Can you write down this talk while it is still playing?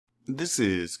This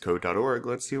is code.org.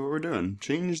 Let's see what we're doing.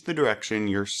 Change the direction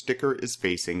your sticker is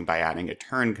facing by adding a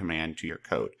turn command to your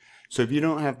code. So if you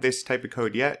don't have this type of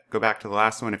code yet, go back to the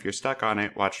last one. If you're stuck on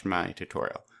it, watch my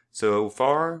tutorial. So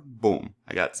far, boom,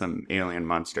 I got some alien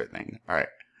monster thing. All right.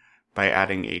 By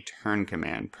adding a turn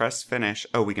command, press finish.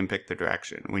 Oh, we can pick the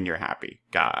direction when you're happy.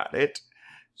 Got it.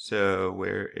 So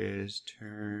where is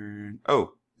turn?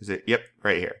 Oh, is it? Yep,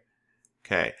 right here.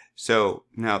 Okay, so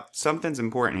now something's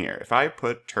important here. If I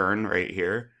put turn right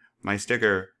here, my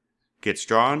sticker gets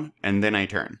drawn and then I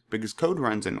turn, because code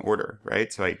runs in order,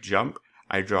 right? So I jump,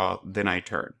 I draw, then I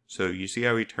turn. So you see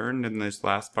how we turned in this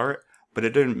last part? But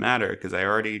it didn't matter because I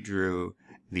already drew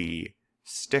the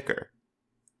sticker.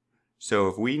 So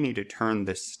if we need to turn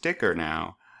the sticker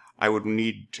now, I would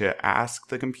need to ask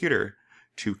the computer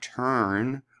to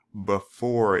turn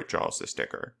before it draws the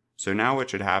sticker. So now what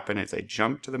should happen is I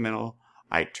jump to the middle,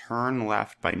 I turn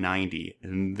left by 90,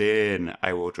 and then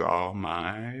I will draw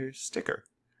my sticker.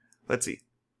 Let's see.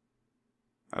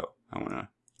 Oh,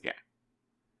 yeah.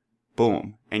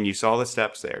 Boom. And you saw the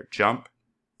steps there. Jump,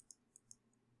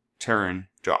 turn,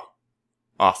 draw.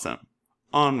 Awesome.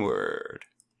 Onward.